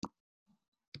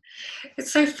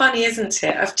It's so funny, isn't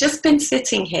it? I've just been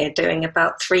sitting here doing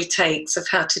about 3 takes of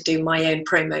how to do my own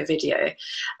promo video.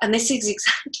 And this is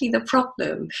exactly the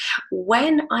problem.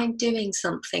 When I'm doing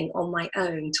something on my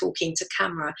own, talking to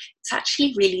camera, it's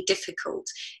actually really difficult.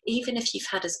 Even if you've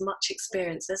had as much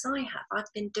experience as I have,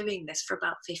 I've been doing this for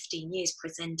about 15 years,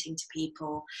 presenting to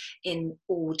people in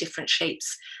all different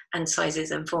shapes and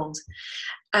sizes and forms.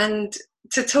 And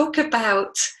to talk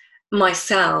about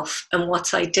myself and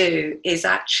what I do is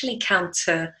actually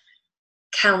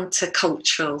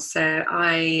countercultural. So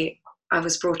I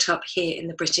was brought up here in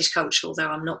the British culture, although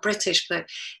I'm not British, but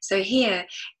so here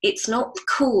it's not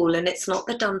cool and it's not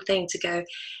the done thing to go,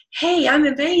 hey, I'm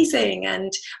amazing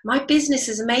and my business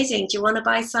is amazing. Do you want to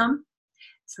buy some?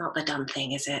 It's not the done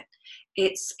thing, is it?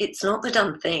 It's not the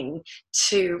done thing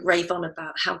to rave on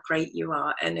about how great you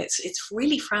are, and it's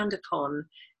really frowned upon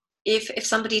if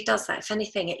somebody does that. If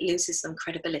anything, it loses them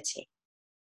credibility.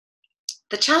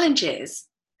 The challenge is,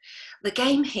 the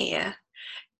game here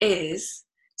is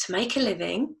to make a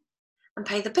living and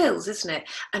pay the bills, isn't it?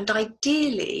 And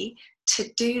ideally,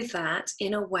 to do that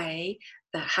in a way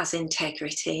that has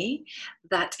integrity,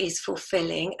 that is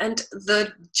fulfilling, and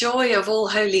the joy of all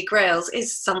holy grails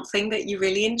is something that you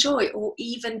really enjoy, or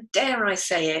even, dare I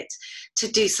say it, to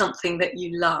do something that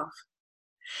you love.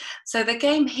 So the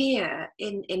game here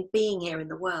in being here in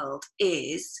the world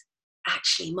is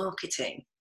actually marketing.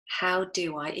 How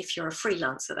do I, if you're a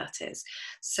freelancer, that is,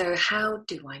 so how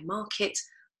do I market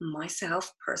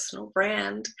myself, personal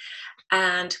brand,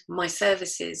 and my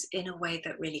services in a way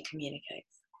that really communicates?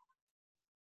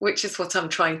 Which is what I'm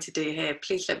trying to do here.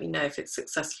 Please let me know if it's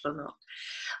successful or not.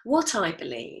 What I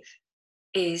believe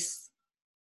is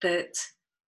that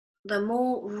the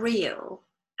more real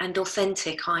and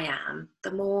authentic I am,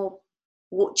 the more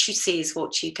what you see is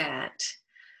what you get,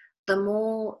 the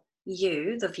more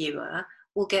you, the viewer,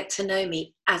 will get to know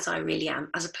me as I really am,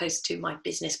 as opposed to my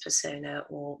business persona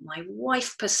or my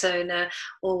wife persona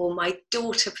or my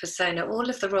daughter persona, all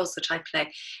of the roles that I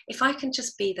play. If I can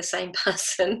just be the same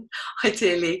person,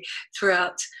 ideally,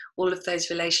 throughout all of those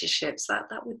relationships,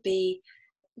 that would be,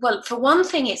 well, for one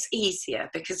thing, it's easier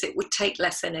because it would take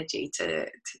less energy to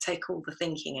take all the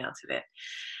thinking out of it.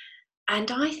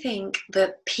 And I think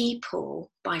that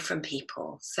people buy from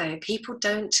people. So people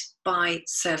don't buy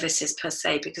services per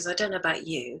se, because I don't know about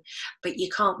you, but you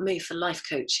can't move for life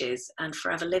coaches and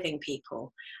forever living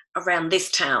people around this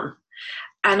town.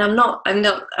 And I'm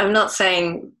not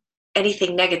saying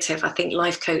anything negative. I think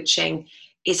life coaching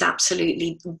is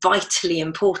absolutely vitally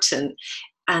important.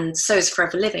 And so is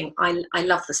forever living. I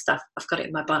love the stuff. I've got it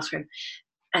in my bathroom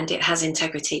and it has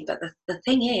integrity. But the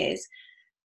thing is,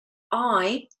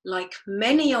 I, like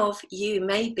many of you,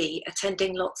 may be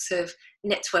attending lots of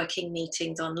networking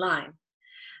meetings online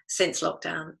since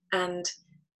lockdown. And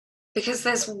because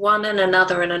there's one and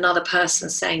another person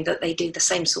saying that they do the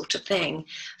same sort of thing,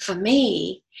 for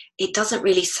me, it doesn't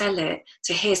really sell it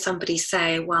to hear somebody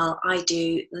say, well, I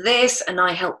do this and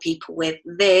I help people with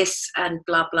this and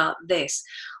blah, blah, this.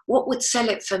 What would sell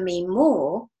it for me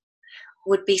more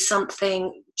would be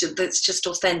something that's just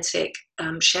authentic,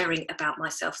 sharing about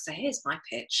myself. So here's my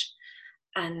pitch,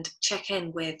 and check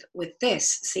in with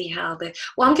this, see how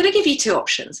well, I'm going to give you two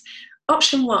options.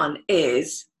 Option one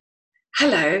is,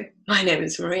 hello, my name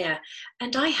is Maria,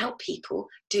 and I help people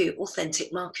do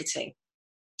authentic marketing.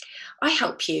 I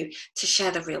help you to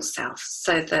share the real self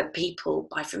so that people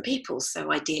buy from people.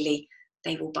 So ideally,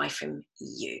 they will buy from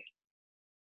you.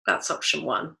 That's option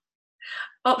one.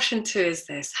 Option two is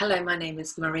this. Hello, my name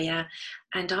is Maria,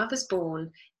 and I was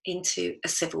born into a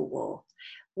civil war.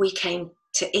 We came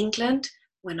to England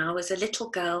when I was a little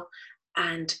girl,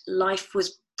 and life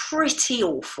was pretty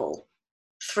awful.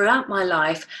 Throughout my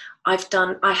life, I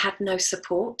had no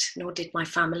support, nor did my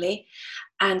family.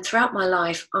 And throughout my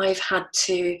life, I've had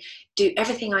to do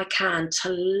everything I can to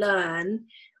learn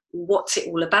what's it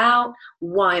all about,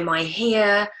 why am I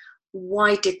here,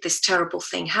 why did this terrible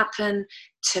thing happen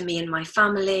to me and my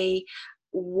family,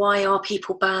 why are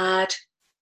people bad,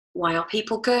 why are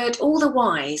people good, all the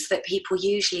whys that people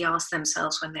usually ask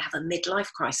themselves when they have a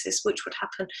midlife crisis, which would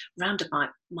happen round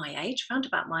about my age,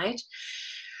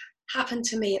 happened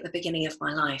to me at the beginning of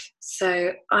my life.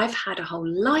 So I've had a whole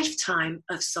lifetime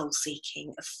of soul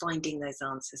seeking, of finding those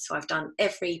answers. So I've done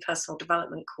every personal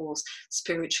development course,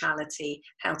 spirituality,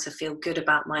 how to feel good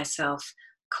about myself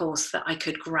course that I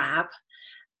could grab.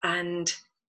 And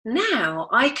now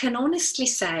I can honestly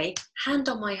say, hand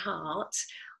on my heart,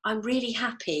 I'm really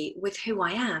happy with who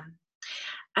I am.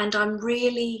 And I'm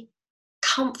really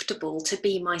comfortable to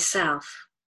be myself.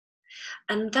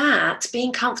 And that,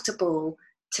 being comfortable,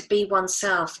 to be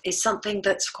oneself is something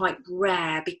that's quite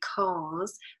rare,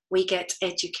 because we get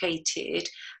educated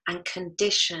and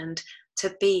conditioned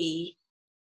to be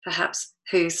perhaps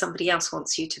who somebody else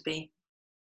wants you to be.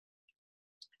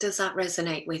 Does that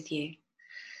resonate with you?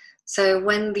 So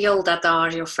when the old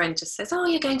adage, your friend just says, oh,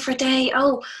 you're going for a day,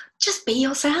 oh, just be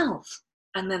yourself.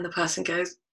 And then the person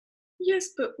goes, yes,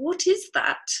 but what is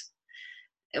that?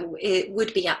 It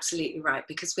would be absolutely right,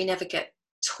 because we never get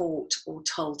taught or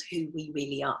told who we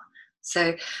really are.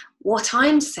 So what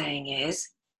I'm saying is,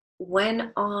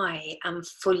 when I am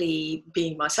fully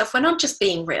being myself, when I'm just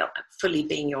being real, fully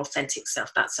being your authentic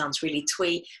self, that sounds really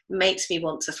twee, makes me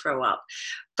want to throw up.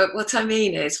 But what I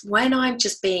mean is, when I'm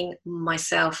just being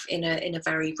myself in a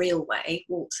very real way,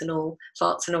 warts and all,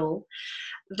 farts and all,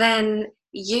 then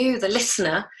you, the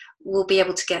listener, will be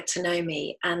able to get to know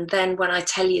me. And then when I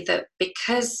tell you that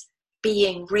because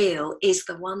being real is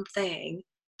the one thing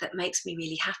that makes me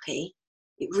really happy,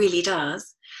 it really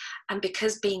does. And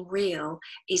because being real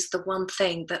is the one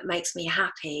thing that makes me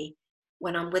happy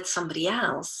when I'm with somebody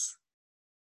else,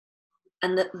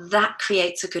 and that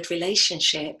creates a good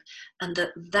relationship, and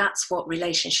that's what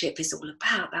relationship is all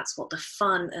about. That's what the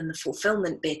fun and the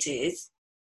fulfillment bit is.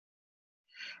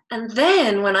 And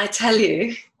then when I tell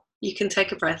you, you can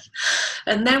take a breath.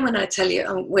 And then when I tell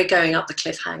you, we're going up the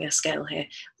cliffhanger scale here.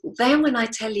 Then when I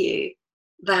tell you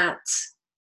that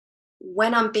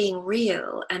when I'm being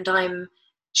real and I'm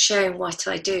sharing what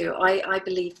I do, I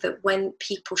believe that when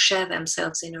people share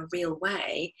themselves in a real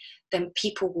way, then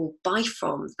people will buy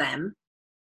from them.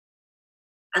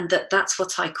 And that's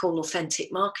what I call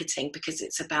authentic marketing, because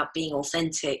it's about being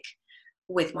authentic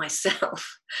with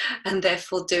myself and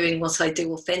therefore doing what I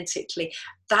do authentically.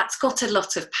 That's got a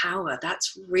lot of power.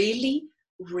 That's really,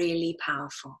 really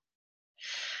powerful.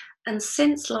 And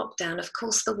since lockdown, of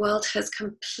course, the world has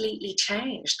completely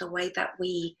changed. The way that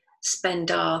we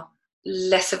spend our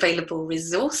less available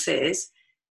resources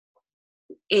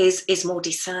is more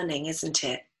discerning, isn't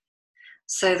it?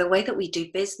 So the way that we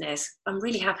do business, I'm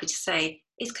really happy to say,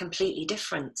 is completely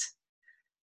different.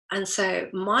 And so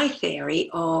my theory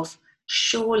of,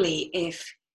 surely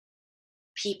if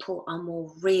people are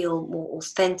more real, more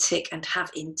authentic, and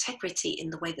have integrity in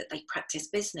the way that they practice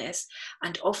business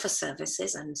and offer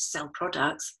services and sell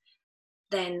products,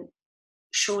 then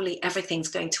surely everything's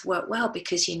going to work well,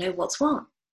 because you know what's what.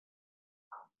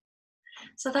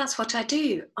 So that's what I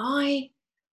do. I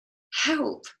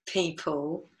help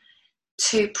people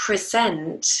to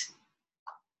present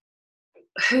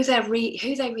who they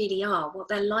really are, what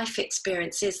their life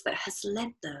experience is that has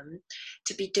led them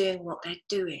to be doing what they're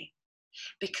doing.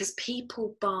 Because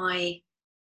people they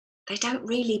don't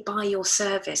really buy your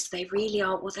service. They really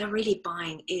are, what they're really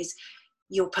buying is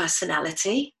your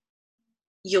personality,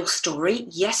 your story.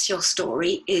 Yes, your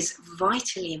story is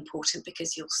vitally important,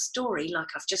 because your story, like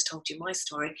I've just told you my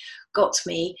story, got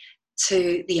me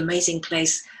to the amazing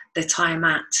place that I am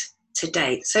at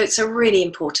today. So it's a really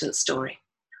important story.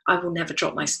 I will never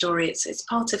drop my story. It's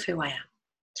part of who I am.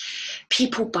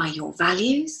 People buy your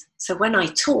values. So when I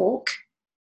talk,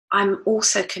 I'm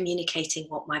also communicating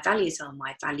what my values are.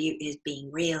 My value is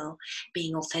being real,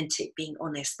 being authentic, being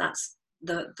honest. That's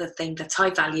the thing that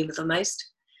I value the most.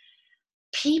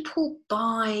 People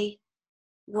buy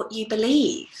what you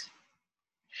believe.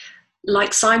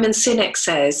 Like Simon Sinek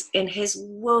says in his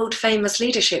world famous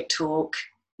leadership talk,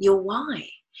 your why.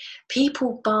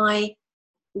 People buy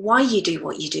why you do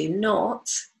what you do, not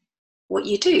what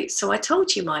you do. So I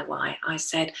told you my why. I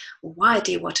said, why I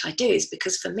do what I do is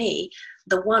because for me,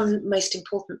 the one most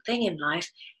important thing in life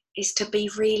is to be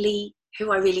really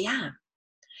who I really am,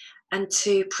 and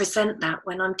to present that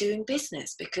when I'm doing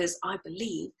business, because I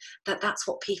believe that that's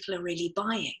what people are really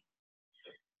buying.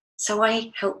 So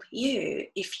I help you,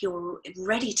 if you're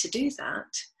ready to do that,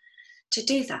 to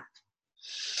do that.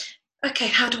 Okay,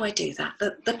 how do I do that?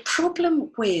 The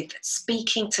problem with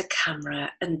speaking to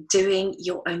camera and doing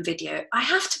your own video, I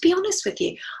have to be honest with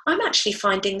you, I'm actually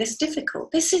finding this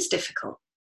difficult. This is difficult.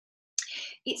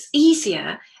 It's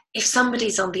easier if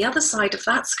somebody's on the other side of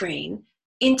that screen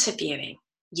interviewing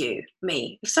you,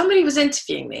 me. If somebody was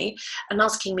interviewing me and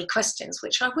asking me questions,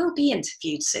 which I will be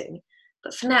interviewed soon,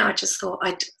 but for now I just thought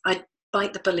I'd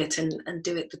bite the bullet and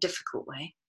do it the difficult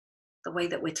way, the way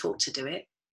that we're taught to do it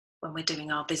when we're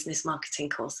doing our business marketing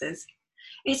courses.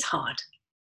 It's hard.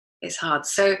 It's hard.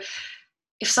 So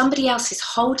if somebody else is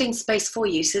holding space for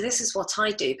you, so this is what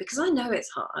I do, because I know it's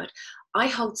hard, I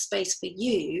hold space for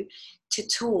you to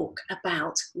talk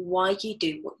about why you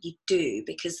do what you do,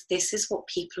 because this is what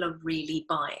people are really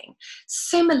buying.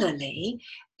 Similarly,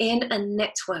 in a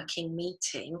networking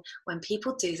meeting, when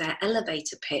people do their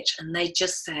elevator pitch and they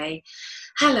just say,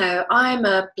 hello, I'm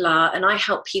a blah, and I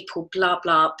help people blah,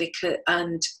 blah, because,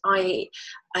 and I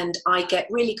get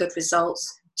really good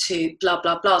results to blah,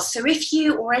 blah, blah. So if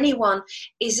you or anyone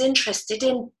is interested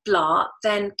in blah,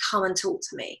 then come and talk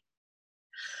to me.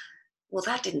 Well,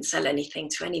 that didn't sell anything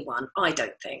to anyone, I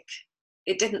don't think.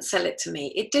 It didn't sell it to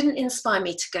me. It didn't inspire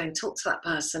me to go and talk to that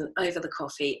person over the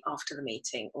coffee after the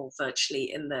meeting, or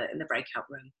virtually in the breakout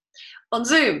room on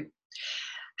Zoom.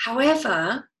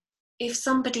 However, if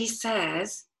somebody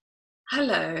says,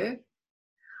 hello,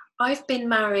 I've been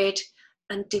married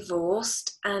and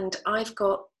divorced and I've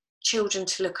got children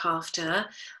to look after,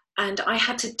 and I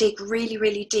had to dig really,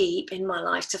 really deep in my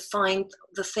life to find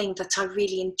the thing that I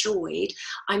really enjoyed.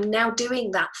 I'm now doing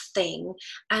that thing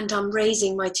and I'm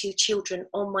raising my 2 children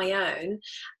on my own,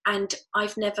 and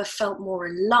I've never felt more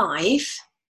alive.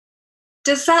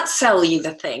 Does that sell you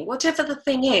the thing? Whatever the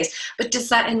thing is, but does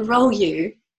that enroll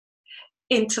you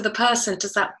into the person?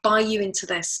 Does that buy you into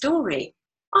their story?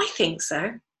 I think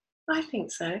so. I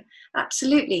think so.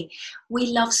 Absolutely. We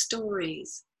love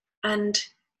stories, and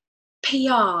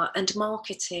PR and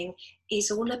marketing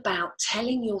is all about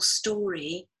telling your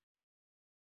story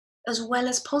as well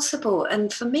as possible.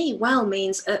 And for me, well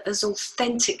means as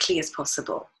authentically as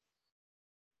possible.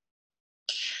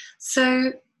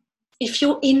 So if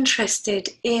you're interested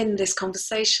in this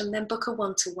conversation, then book a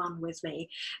one-to-one with me.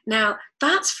 Now,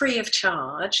 that's free of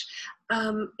charge.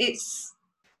 It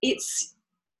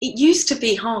used to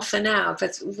be half an hour,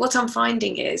 but what I'm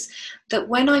finding is that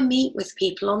when I meet with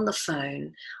people on the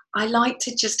phone, I like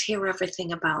to just hear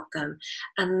everything about them.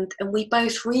 And we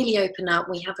both really open up,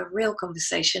 we have a real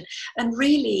conversation. And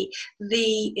really,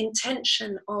 the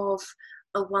intention of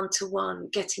a one-to-one,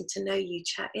 getting to know you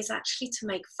chat is actually to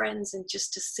make friends and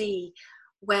just to see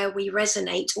where we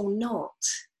resonate or not.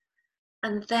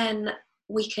 And then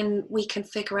we can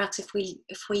figure out if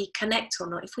we connect or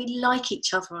not, if we like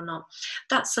each other or not.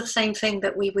 That's the same thing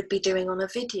that we would be doing on a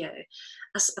video.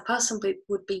 As a person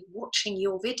would be watching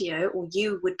your video, or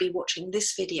you would be watching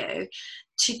this video,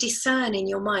 to discern in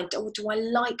your mind, oh, do I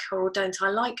like her or don't I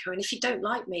like her? And if you don't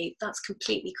like me, that's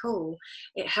completely cool.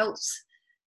 It helps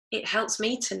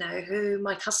me to know who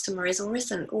my customer is or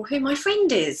isn't, or who my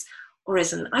friend is or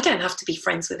isn't. I don't have to be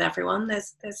friends with everyone.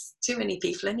 There's too many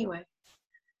people anyway.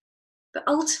 But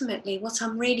ultimately, what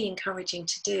I'm really encouraging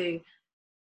to do,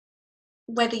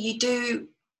 whether you do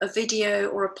a video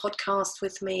or a podcast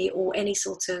with me or any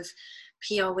sort of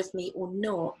PR with me or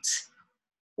not,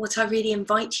 what I really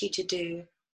invite you to do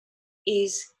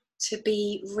is to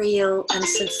be real and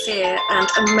sincere and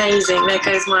amazing. There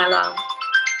goes my alarm.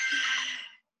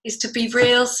 Is to be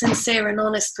real, sincere and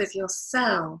honest with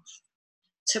yourself,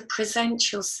 to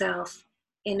present yourself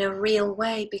in a real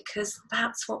way, because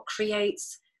that's what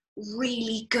creates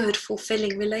really good,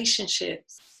 fulfilling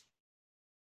relationships.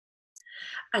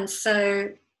 And so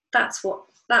that's what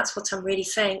I'm really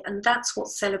saying, and that's what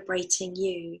celebrating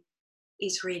you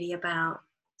is really about.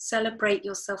 Celebrate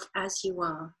yourself as you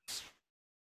are.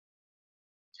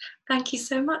 Thank you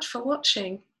so much for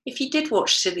watching. If you did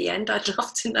watch to the end, I'd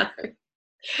love to know.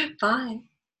 Bye.